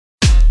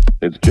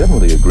It's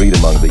generally agreed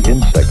among the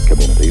insect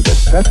community that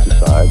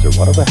pesticides are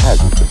one of the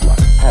hazards of life.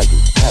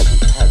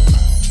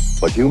 Hazards.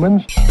 But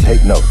humans,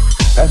 take note.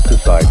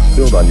 Pesticides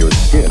spilled on your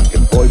skin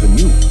can poison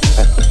you.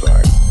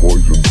 Pesticide.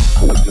 Poison.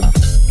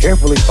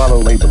 Carefully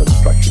follow label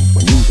instructions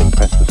when using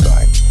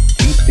pesticide.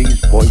 Keep these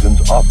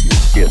poisons off your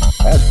skin.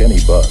 Ask any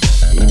bug.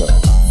 He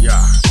knows. Yeah.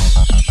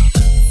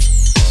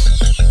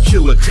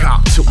 Killer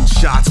cop, tilting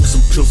shots with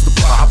some pills to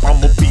pop.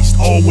 I'm a beast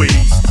always.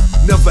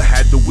 Never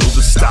had the will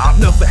to stop,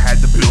 never had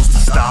the bills to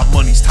stop.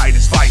 Money's tight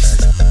as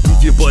vices.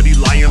 Leave your buddy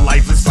lying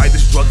lifeless by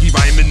this druggy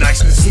rhyming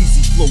niceness.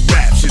 Easy flow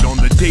rap shit on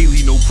the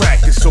daily, no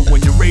practice. So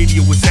when your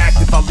radio is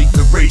active, I'll leave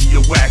it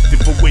radioactive.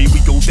 Away we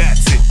go,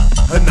 that's it.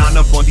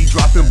 Anonamix Bundy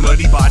dropping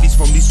bloody bodies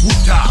from these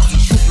rooftops.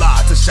 And shoot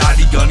lots of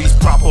shoddy gunnies,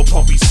 proper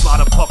puppies,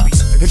 slaughter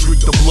puppies, and drink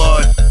the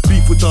blood.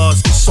 Beef with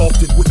us,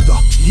 assaulted with the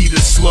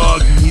heated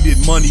slug. Needed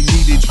money,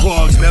 needed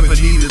drugs, never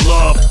needed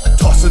love.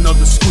 Toss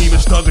another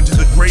squeamish thug into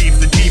the grave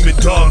the demon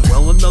dug.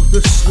 Well,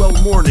 another swell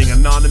morning,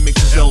 Anonamix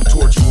is L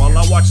torching while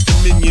I watch the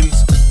minions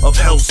of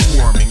hell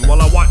swarming,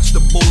 while I watch the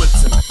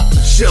bullets and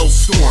shells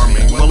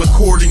storming. Well,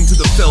 according to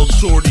the felled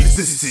shorties,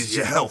 this is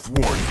your health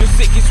warning. The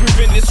sickest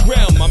within this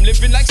realm, I'm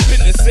living like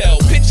Splinter Cell.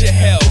 Picture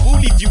hell,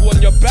 we'll leave you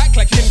on your back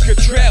like him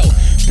Cottrell.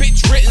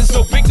 Bitch written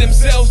so big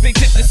themselves, they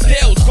tip the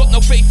scales. Got no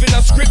faith in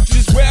our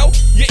scriptures, well,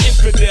 you're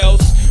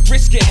infidels.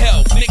 Risk your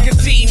health,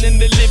 nicotine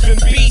and the living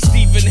beast.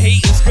 Even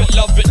haters got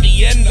love at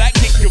the end like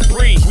Nick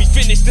Capri. We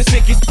finish the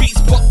sickest beats,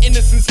 but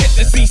innocence get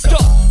the scene stop.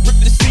 Rip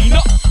the scene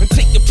up and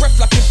take your breath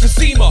like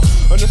emphysema.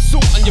 An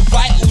assault on your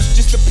vitals,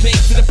 just a play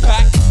to the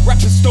pack.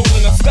 Rappers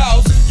stolen our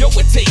styles, yo,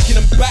 we're taking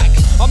them back.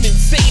 I'm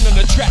insane on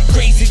the track,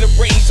 crazy the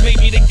range.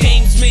 Maybe the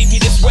games made me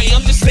this way,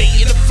 I'm just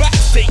stating the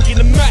facts. Taking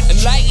the mat and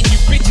lighting you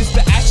bitches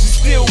to ashes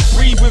still.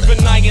 Breathe with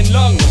an iron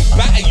lung and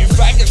batter you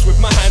faggots with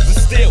my hands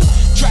of steel.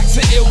 Tracks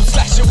are ill,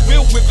 slash a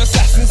will with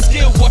assassin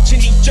skill. Watching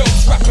these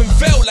jokes rap and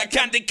fail like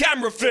candid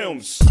camera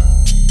films.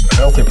 A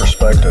healthy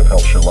perspective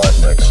helps your life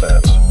make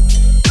sense.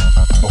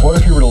 But what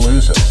if you were to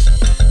lose it?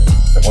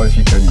 And what if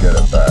you couldn't get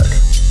it back?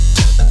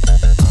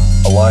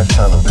 A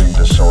lifetime of being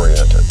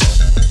disoriented,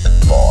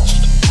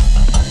 lost,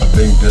 of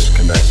being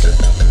disconnected,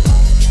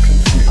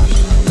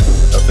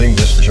 confused, of being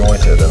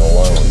disjointed and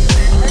alone.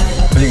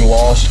 Being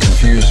lost,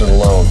 confused, and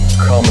alone,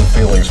 common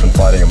feelings when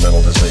fighting a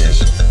mental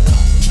disease.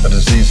 A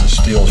disease that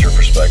steals your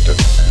perspective.